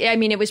got, I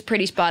mean, it was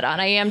pretty spot on.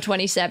 I am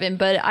 27,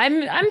 but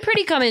I'm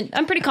pretty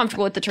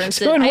comfortable with the terms.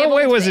 So in I what have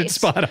way old was it face.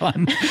 spot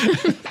on?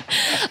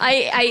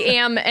 I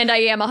am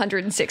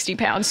 160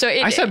 pounds. So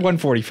I said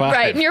 145.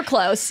 Right, and you're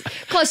close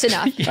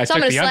enough. So I'm took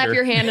going to the slap under.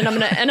 your hand, and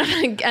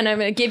I'm going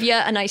to give you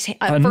a nice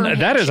firm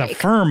That is a handshake.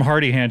 firm,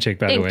 hearty handshake,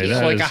 by Thank the way. you.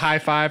 That Like is- a high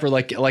five, or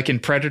like in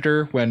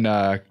Predator when.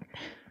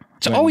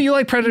 Oh, you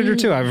like Predator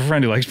too? I have a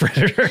friend who likes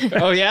Predator.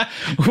 Oh yeah.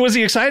 Was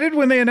he excited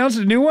when they announced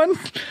a new one?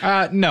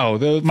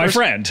 No, My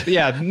friend.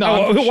 Yeah.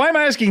 No. Oh, why am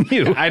I asking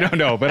you? I don't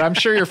know, but I'm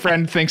sure your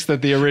friend thinks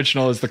that the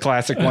original is the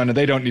classic one, and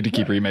they don't need to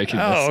keep remaking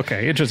this. Oh,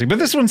 okay, interesting. But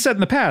this one's set in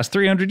the past,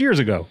 300 years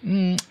ago.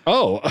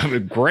 Oh,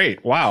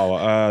 great!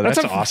 Wow, that's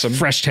a awesome.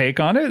 fresh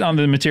take on it, on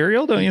the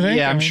material, don't you think?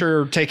 Yeah, I I'm mean,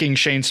 sure taking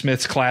Shane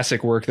Smith's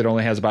classic work that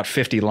only has about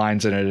 50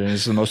 lines in it and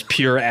is the most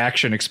pure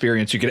action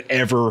experience you could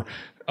ever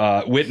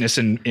witness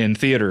in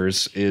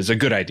theaters is a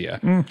good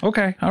idea.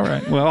 Okay, all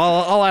right. Well,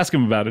 I'll ask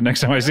him about it next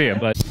time I see him.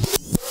 But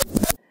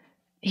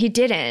He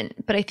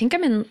didn't, but I think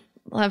I'm in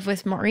love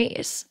with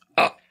Maurice.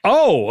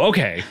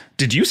 okay.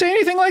 Did you say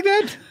anything like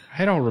that?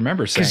 I don't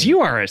remember saying. Because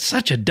you are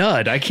such a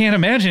dud. I can't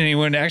imagine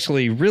anyone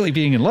actually really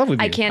being in love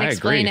with you. I can't I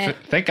explain agree. it.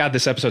 Thank God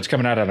this episode's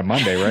coming out on a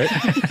Monday,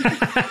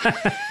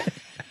 right?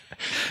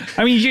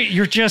 I mean,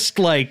 you're just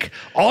like,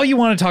 all you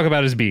want to talk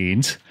about is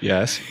beans.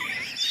 Yes.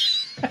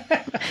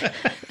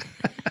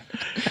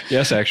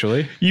 Yes,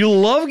 actually. You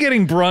love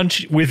getting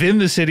brunch within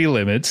the city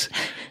limits.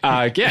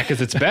 Yeah,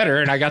 because it's better,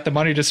 and I got the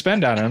money to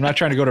spend on it. I'm not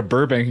trying to go to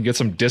Burbank and get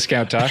some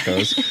discount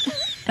tacos.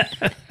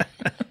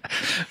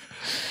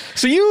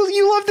 So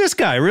you love this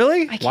guy,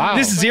 really? Wow.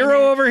 This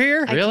Zero over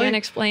here? I Really? can't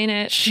explain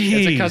it. Jeez.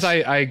 Is it because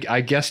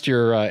I guessed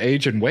your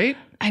age and weight?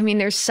 I mean,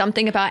 there's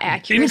something about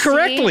accuracy.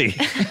 Incorrectly.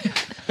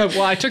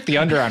 Well, I took the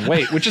under on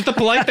weight, which is the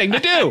polite thing to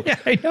do. Yeah,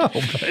 I know.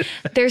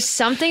 But There's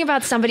something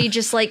about somebody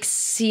just like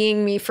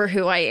seeing me for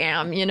who I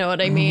am. You know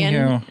what I mean?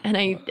 Yeah. And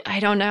I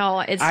don't know.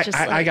 It's just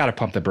I got to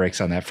pump the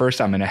brakes on that. First,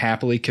 I'm in a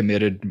happily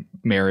committed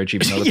marriage,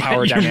 even though the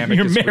power dynamic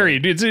you're is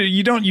married.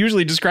 You don't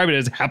usually describe it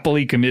as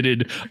happily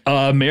committed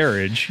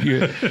marriage.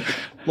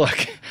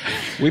 Look,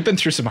 we've been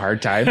through some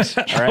hard times.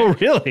 All right? Oh,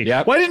 really?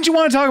 Yeah. Why didn't you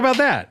want to talk about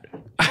that?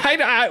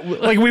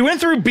 Like, we went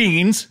through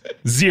beans,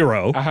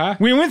 0. Uh-huh.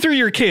 We went through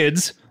your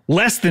kids,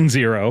 less than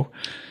 0.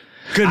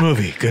 Good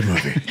movie. Good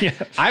movie.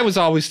 I was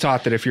always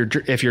taught that if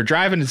you're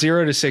driving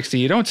 0 to 60,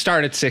 you don't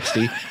start at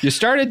 60. You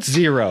start at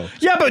 0.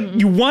 Yeah, but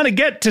you want to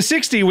get to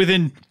 60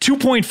 within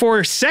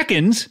 2.4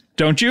 seconds,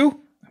 don't you?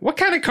 What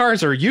kind of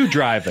cars are you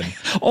driving?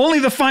 Only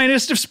the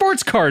finest of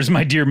sports cars,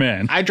 my dear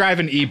man. I drive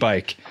an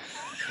e-bike.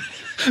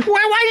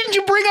 Why didn't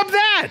you bring up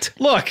that?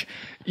 Look,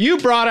 you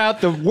brought out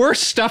the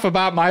worst stuff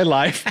about my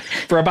life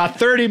for about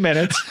 30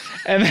 minutes.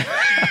 And then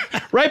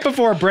right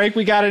before break,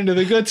 we got into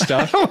the good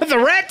stuff. With the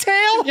rat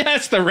tail?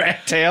 Yes, the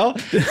rat tail,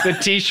 the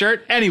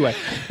T-shirt. Anyway,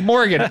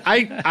 Morgan,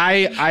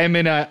 I am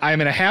in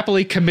a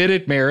happily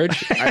committed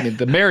marriage. I mean,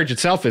 the marriage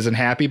itself isn't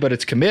happy, but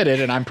it's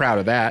committed, and I'm proud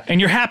of that. And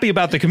you're happy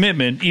about the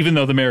commitment, even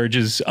though the marriage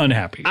is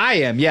unhappy. I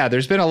am. Yeah,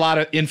 there's been a lot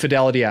of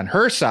infidelity on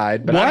her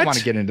side, but I What? don't want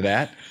to get into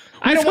that.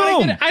 I With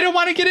don't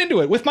want to get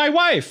into it with my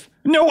wife.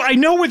 No, I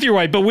know with your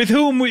wife, but with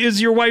whom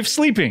is your wife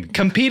sleeping?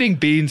 Competing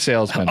bean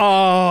salesman.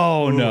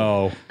 Oh,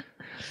 no.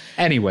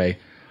 Anyway,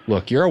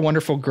 look, you're a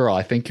wonderful girl.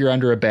 I think you're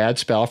under a bad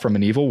spell from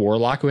an evil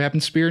warlock who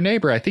happens to be your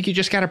neighbor. I think you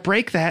just got to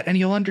break that, and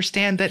you'll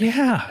understand that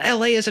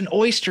LA is an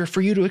oyster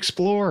for you to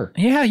explore.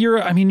 Yeah, you're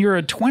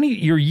a 20,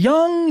 you're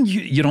young,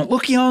 you don't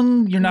look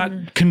young, you're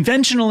not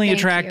conventionally Thank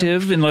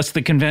attractive unless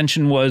the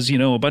convention was,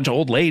 a bunch of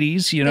old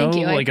ladies, Thank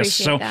you, I like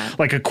appreciate that.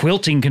 like a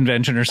quilting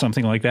convention or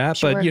something like that.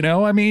 Sure. But, you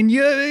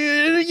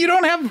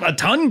don't have a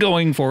ton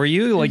going for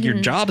you, like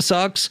your job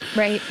sucks.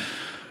 right.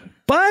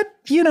 But,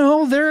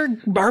 there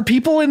are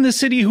people in the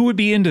city who would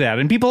be into that,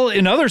 and people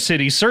in other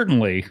cities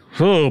certainly.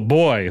 Oh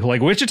boy,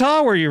 like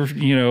Wichita, where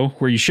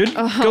where you should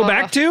go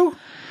back to.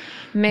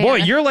 Man. Boy,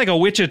 you're like a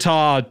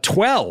Wichita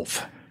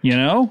 12,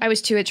 I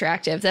was too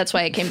attractive. That's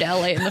why I came to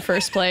LA in the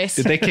first place.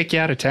 Did they kick you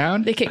out of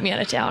town? They kicked me out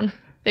of town.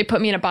 They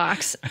put me in a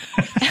box.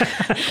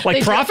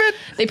 Like Profit?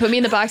 They put me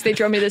in the box. They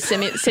drove me to the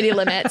city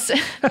limits.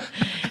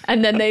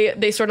 And then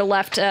they sort of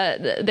left.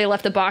 They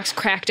left the box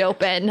cracked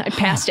open. I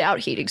passed out,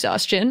 heat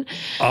exhaustion.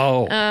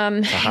 Oh.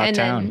 It's a hot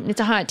town. It's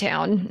a hot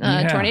town.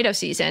 Yeah. Tornado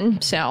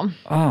season. So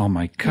Oh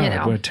my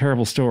God, what a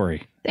terrible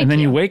story. And then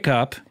you you. wake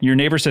up, your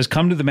neighbor says,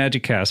 come to the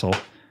Magic Castle.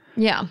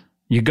 yeah.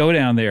 You go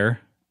down there,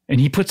 and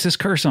he puts this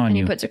curse on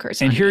you. he puts a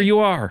curse and on here me. you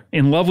are,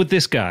 in love with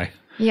this guy.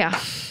 Yeah.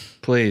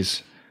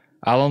 Please,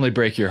 I'll only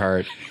break your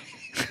heart.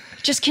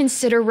 Just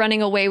consider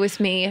running away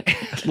with me.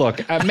 Look,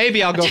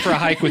 maybe I'll go for a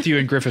hike with you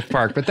in Griffith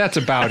Park, but that's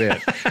about it.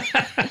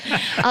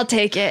 I'll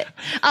take it.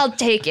 I'll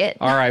take it.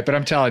 All right, but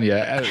I'm telling you,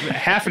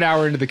 half an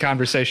hour into the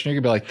conversation,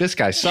 you're going to be like, this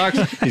guy sucks.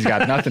 He's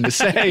got nothing to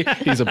say.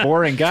 He's a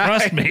boring guy.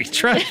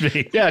 Trust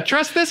me. Yeah,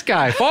 trust this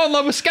guy. Fall in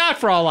love with Scott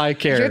for all I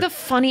care. You're the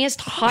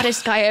funniest,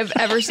 hottest guy I've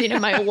ever seen in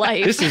my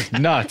life. This is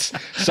nuts.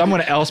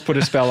 Someone else put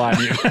a spell on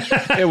you.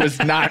 It was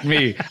not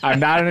me. I'm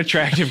not an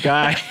attractive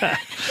guy.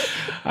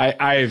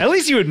 At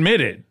least you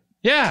admit it,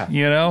 Yeah.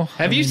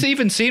 Have you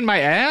even seen my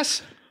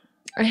ass?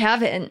 I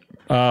haven't.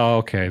 Oh,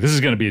 okay. This is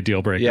going to be a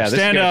deal breaker. Yeah, this is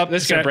stand gonna- up.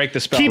 this is gonna break the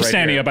spell Keep right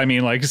standing here. up. I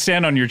mean, like,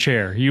 stand on your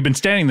chair. You've been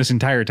standing this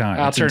entire time.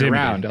 I'll It's turn intimidating.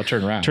 around. I'll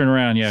turn around. Turn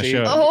around. Yeah, See?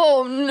 show.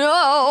 Oh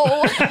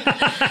no.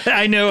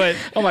 I knew it.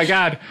 Oh my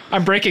God.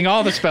 I'm breaking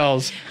all the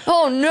spells.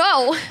 Oh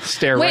no.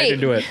 Stare right Wait.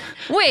 into it.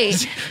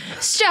 Wait.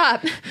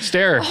 Stop.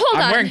 Stare. Hold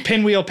I'm on. wearing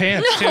pinwheel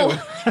pants No. too.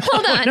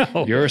 Hold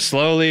on. You're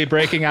slowly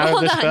breaking out of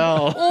Hold the on.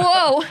 spell.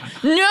 Whoa.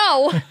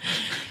 No.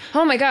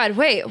 Oh my God.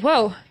 Wait.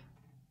 Whoa.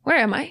 Where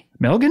am I?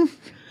 Melgan?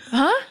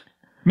 Huh?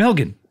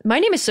 Melgan. My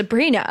name is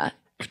Sabrina.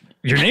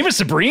 Your name is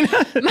Sabrina?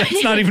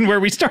 That's not even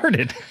where we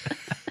started.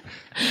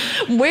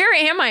 Where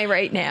am I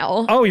right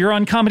now? Oh, you're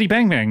on Comedy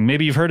Bang Bang.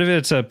 Maybe you've heard of it.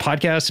 It's a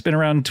podcast. It's been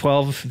around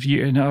 12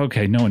 years. No,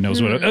 okay, no one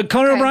knows what.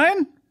 Conan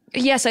O'Brien?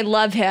 Yes, I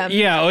love him.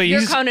 Yeah. Oh,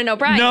 You're he's, Conan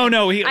O'Brien.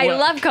 No. I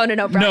love Conan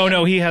O'Brien.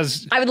 No, he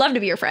has. I would love to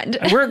be your friend.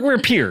 We're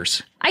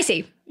peers. I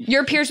see.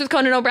 You're peers with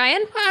Conan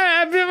O'Brien?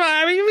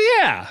 I mean,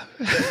 yeah.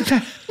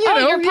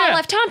 You're Paul yeah.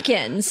 F.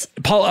 Tompkins.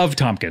 Paul of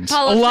Tompkins.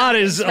 Paul a of lot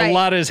Tompkins, is right. a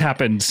lot has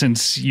happened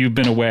since you've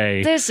been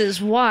away. This is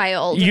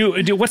wild.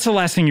 What's the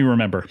last thing you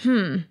remember?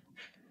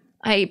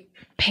 I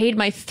paid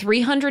my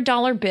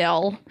 $300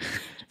 bill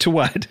To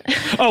what?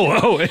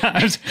 Oh,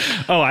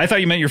 I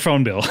thought you meant your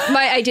phone bill.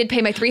 I did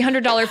pay my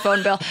 $300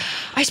 phone bill.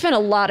 I spent a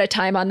lot of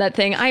time on that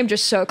thing. I'm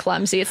just so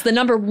clumsy. It's the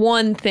number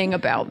one thing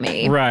about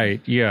me.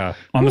 Right, yeah.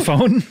 On the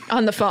phone?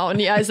 On the phone,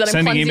 yeah, is that I'm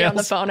Sending clumsy emails? on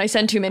the phone. I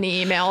send too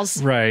many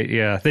emails. Right,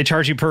 yeah. They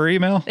charge you per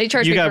email? They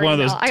charge you me got per one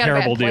email. of those I got a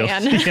bad terrible deals.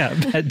 plan.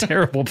 Yeah, bad,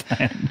 terrible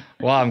plan.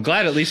 Well, I'm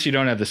glad at least you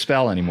don't have the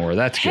spell anymore.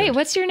 That's good. Hey,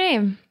 what's your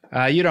name?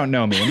 You don't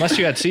know me unless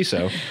you had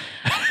CISO.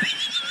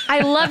 I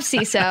love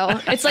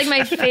CISO. It's like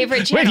my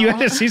favorite channel. Wait, you had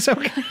a CISO?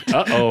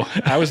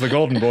 Uh-oh. I was the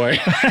golden boy.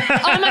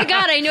 Oh my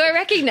God, I knew I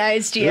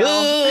recognized you.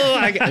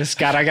 I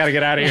got to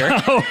get out of here.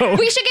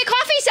 We should get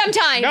coffee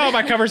sometime. No,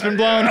 my cover's been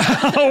blown.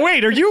 Oh,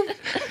 wait,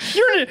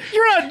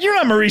 you're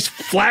not Maurice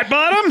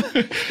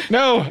Flatbottom?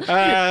 No.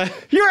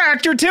 You're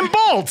actor Tim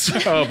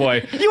Baltz. Oh,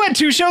 boy. You had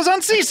 2 shows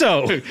on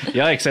CISO.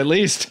 Yikes, at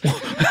least.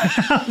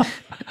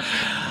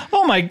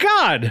 Oh my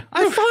God.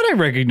 I thought I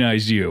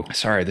recognized you.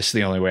 Sorry, this is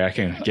the only way I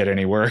can get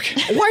any work.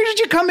 Why did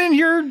you come in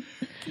here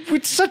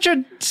with such a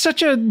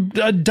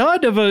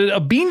dud of a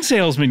bean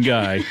salesman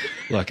guy?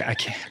 Look, I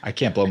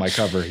can't blow my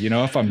cover. You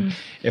know,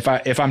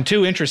 if I'm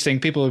too interesting,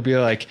 people would be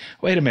like,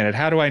 "Wait a minute,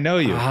 how do I know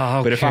you?"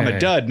 Okay. But if I'm a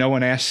dud, no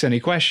one asks any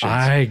questions.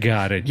 I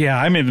got it. Yeah,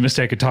 I made the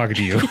mistake of talking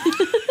to you.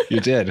 You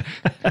did.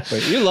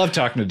 But you love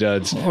talking to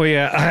duds. Oh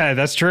yeah,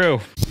 that's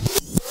true.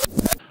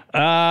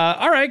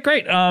 All right,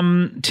 great.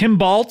 Tim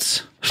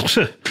Baltz,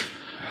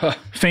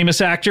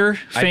 famous actor,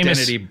 famous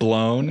Identity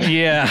blown.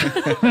 Yeah.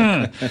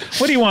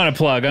 What do you want to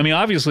plug? I mean,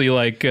 obviously,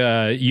 like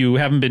you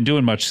haven't been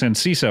doing much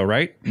since CISO,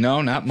 right?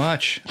 No, not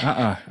much.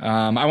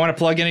 I want to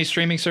plug any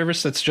streaming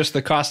service that's just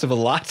the cost of a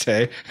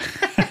latte.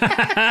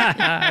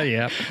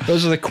 Yeah.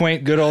 Those are the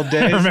quaint, good old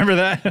days. Remember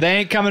that? They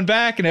ain't coming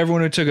back, and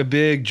everyone who took a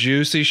big,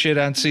 juicy shit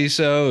on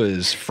CISO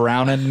is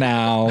frowning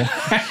now.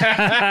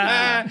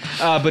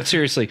 But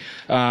seriously,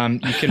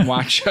 you can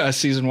watch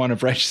season 1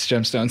 of Righteous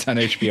Gemstones on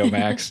HBO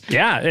Max.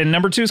 Yeah, and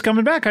number 2 is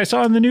coming back. I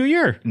saw in the new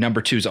year.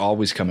 Number 2's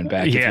always coming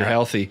back if Yeah. you're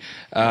healthy.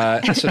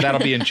 So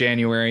that'll be in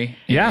January.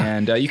 Yeah.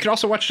 And you can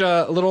also watch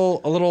a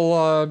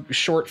little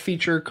short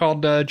feature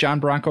called John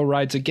Bronco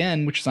Rides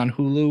Again, which is on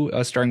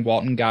Hulu, starring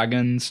Walton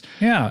Goggins.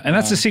 Yeah, and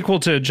that's the sequel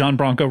to John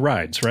Bronco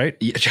Rides, right?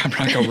 Yeah, John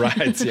Bronco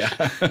Rides, yeah.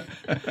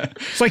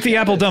 It's like the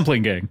Apple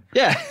Dumpling Gang.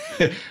 Yeah,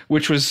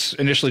 which was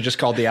initially just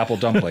called the Apple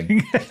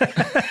Dumpling.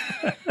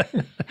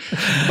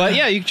 But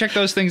yeah, you can check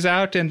those things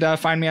out and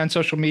find me on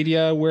social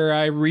media where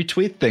I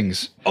retweet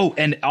things. Oh,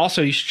 and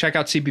also you should check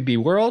out CBB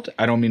World.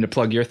 I don't mean to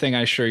plug your thing.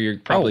 I'm sure you're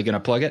probably going to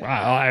plug it.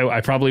 I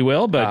probably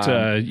will, but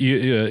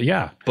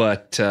yeah.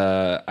 But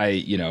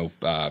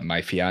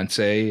my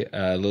fiance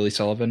Lily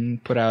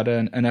Sullivan put out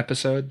an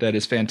episode that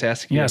is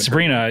fantastic. Yeah,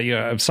 Sabrina,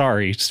 I'm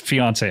sorry,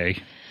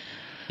 fiance.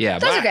 Yeah,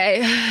 That's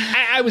okay.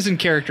 I was in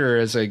character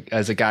as a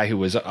guy who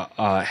was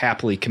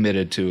happily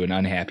committed to an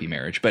unhappy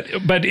marriage, but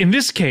in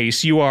this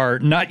case, you are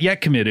not yet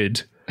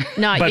committed.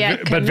 Not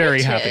yet but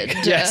very happy.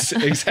 committed. yes,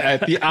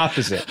 exactly the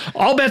opposite.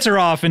 All bets are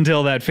off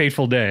until that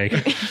fateful day.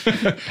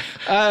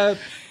 That's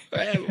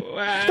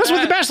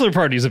what the bachelor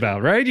party's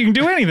about, right? You can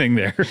do anything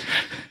there.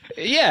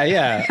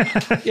 Yeah.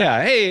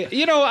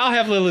 Hey, I'll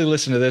have Lily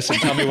listen to this and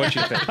tell me what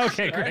you think.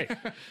 Okay, great.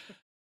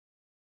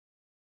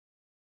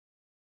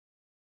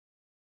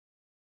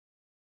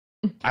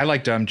 I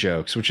like dumb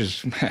jokes, which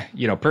is,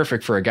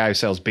 perfect for a guy who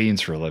sells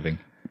beans for a living.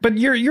 But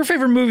your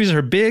favorite movies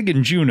are Big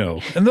and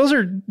Juno, and those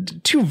are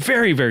 2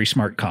 very, very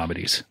smart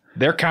comedies.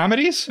 They're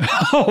comedies?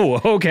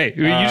 Oh, okay.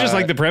 You just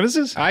like the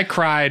premises? I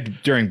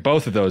cried during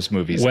both of those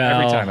movies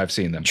every time I've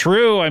seen them.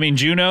 True. I mean,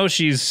 Juno,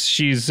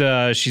 she's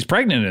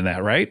pregnant in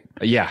that, right?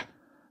 Yeah.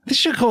 They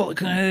should call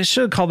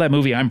that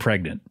movie "I'm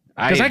Pregnant."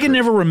 Because I can agree.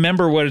 never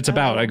remember what it's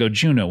about. I go,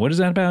 Juno, what is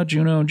that about?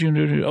 Juno.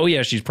 Oh,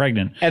 yeah, she's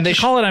pregnant. And they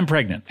call it I'm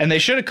Pregnant. And they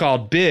should have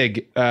called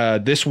Big,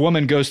 this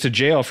woman goes to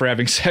jail for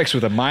having sex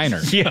with a minor.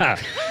 Yeah.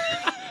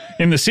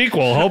 In the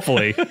sequel,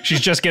 hopefully.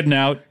 She's just getting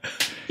out.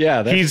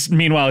 Yeah.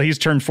 Meanwhile, he's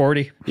turned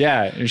 40.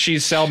 Yeah. And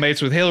she's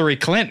cellmates with Hillary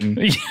Clinton.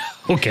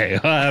 Okay.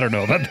 I don't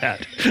know about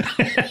that.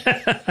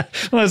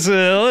 let's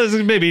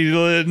maybe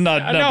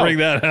not bring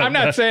that up. I'm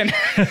not saying.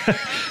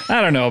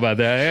 I don't know about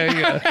that.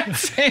 I'm not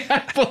saying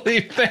I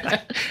believe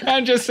that.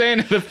 I'm just saying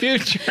in the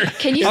future.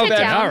 Can you sit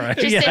down? All right.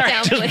 Just sit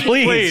down, Just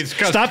please.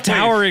 please stop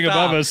towering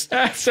above us.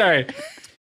 Sorry.